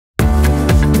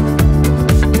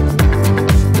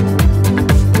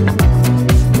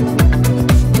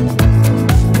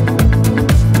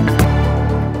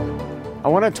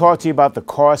want to talk to you about the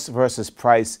cost versus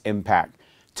price impact.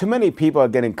 Too many people are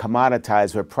getting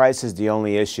commoditized where price is the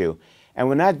only issue, and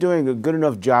we're not doing a good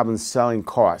enough job in selling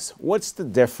costs. What's the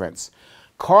difference?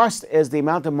 Cost is the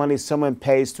amount of money someone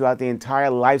pays throughout the entire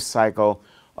life cycle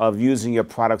of using your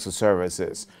products or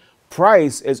services.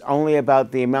 Price is only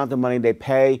about the amount of money they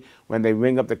pay when they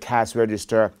ring up the cash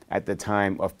register at the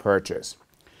time of purchase.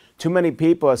 Too many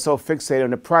people are so fixated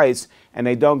on the price and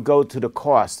they don't go to the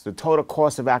cost, the total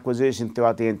cost of acquisition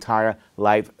throughout the entire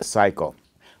life cycle.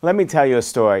 Let me tell you a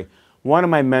story. One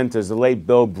of my mentors, the late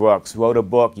Bill Brooks, wrote a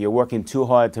book, You're Working Too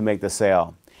Hard to Make the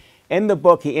Sale. In the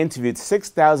book, he interviewed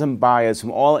 6,000 buyers from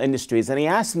all industries, and he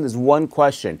asked them this one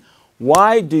question: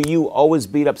 why do you always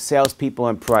beat up salespeople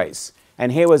on price?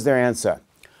 And here was their answer.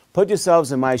 Put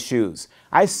yourselves in my shoes.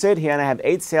 I sit here and I have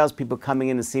 8 salespeople coming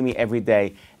in to see me every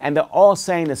day, and they're all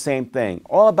saying the same thing,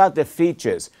 all about their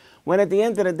features, when at the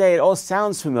end of the day, it all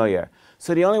sounds familiar.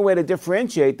 So the only way to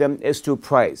differentiate them is through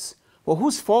price. Well,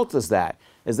 whose fault is that?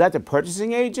 Is that the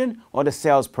purchasing agent or the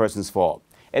salesperson's fault?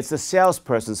 It's the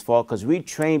salesperson's fault because we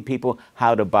train people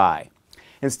how to buy.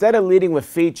 Instead of leading with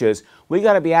features, we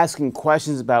got to be asking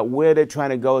questions about where they're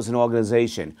trying to go as an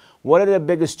organization. What are their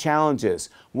biggest challenges?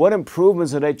 What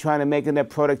improvements are they trying to make in their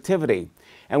productivity?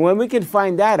 And when we can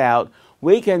find that out,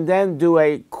 we can then do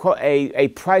a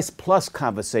price plus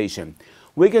conversation.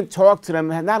 We can talk to them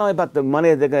not only about the money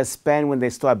that they're going to spend when they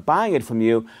start buying it from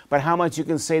you, but how much you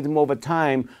can save them over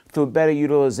time through better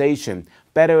utilization,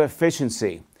 better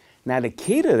efficiency. Now, the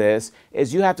key to this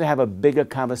is you have to have a bigger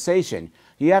conversation.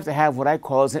 You have to have what I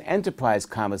call as an enterprise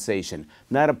conversation,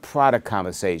 not a product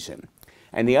conversation.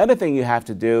 And the other thing you have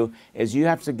to do is you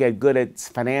have to get good at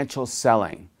financial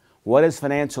selling. What is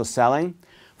financial selling?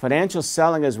 Financial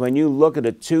selling is when you look at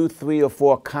the 2, 3, or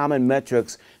 4 common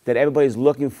metrics that everybody's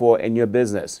looking for in your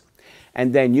business.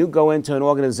 And then you go into an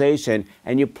organization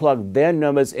and you plug their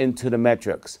numbers into the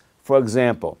metrics. For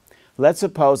example, let's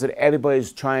suppose that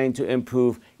everybody's trying to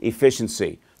improve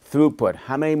efficiency, throughput.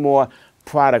 How many more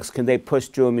products can they push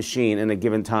through a machine in a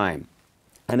given time?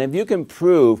 And if you can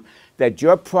prove that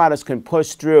your products can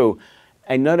push through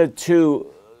another 2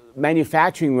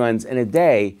 manufacturing runs in a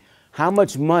day, how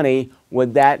much money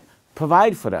would that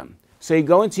provide for them? So you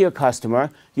go into your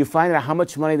customer, you find out how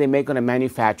much money they make on a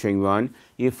manufacturing run,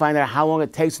 you find out how long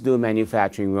it takes to do a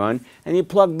manufacturing run, and you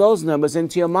plug those numbers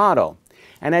into your model.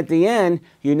 And at the end,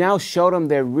 you now show them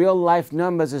their real life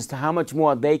numbers as to how much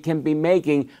more they can be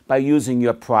making by using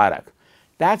your product.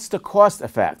 That's the cost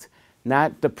effect,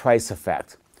 not the price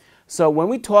effect. So when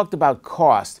we talked about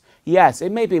cost, yes,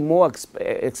 it may be more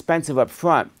expensive up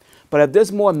front, but if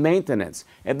there's more maintenance,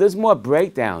 if there's more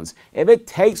breakdowns, if it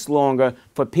takes longer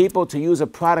for people to use a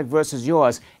product versus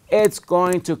yours, it's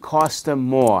going to cost them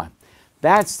more.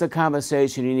 That's the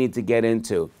conversation you need to get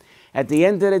into. At the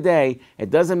end of the day,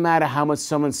 it doesn't matter how much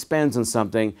someone spends on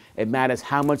something, it matters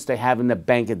how much they have in the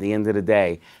bank at the end of the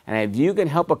day. And if you can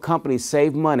help a company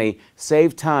save money,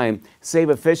 save time, save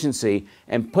efficiency,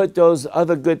 and put those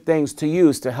other good things to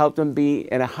use to help them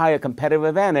be in a higher competitive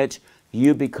advantage,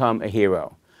 you become a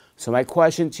hero. So my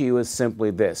question to you is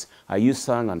simply this: are you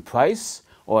selling on price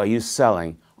or are you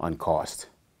selling on cost?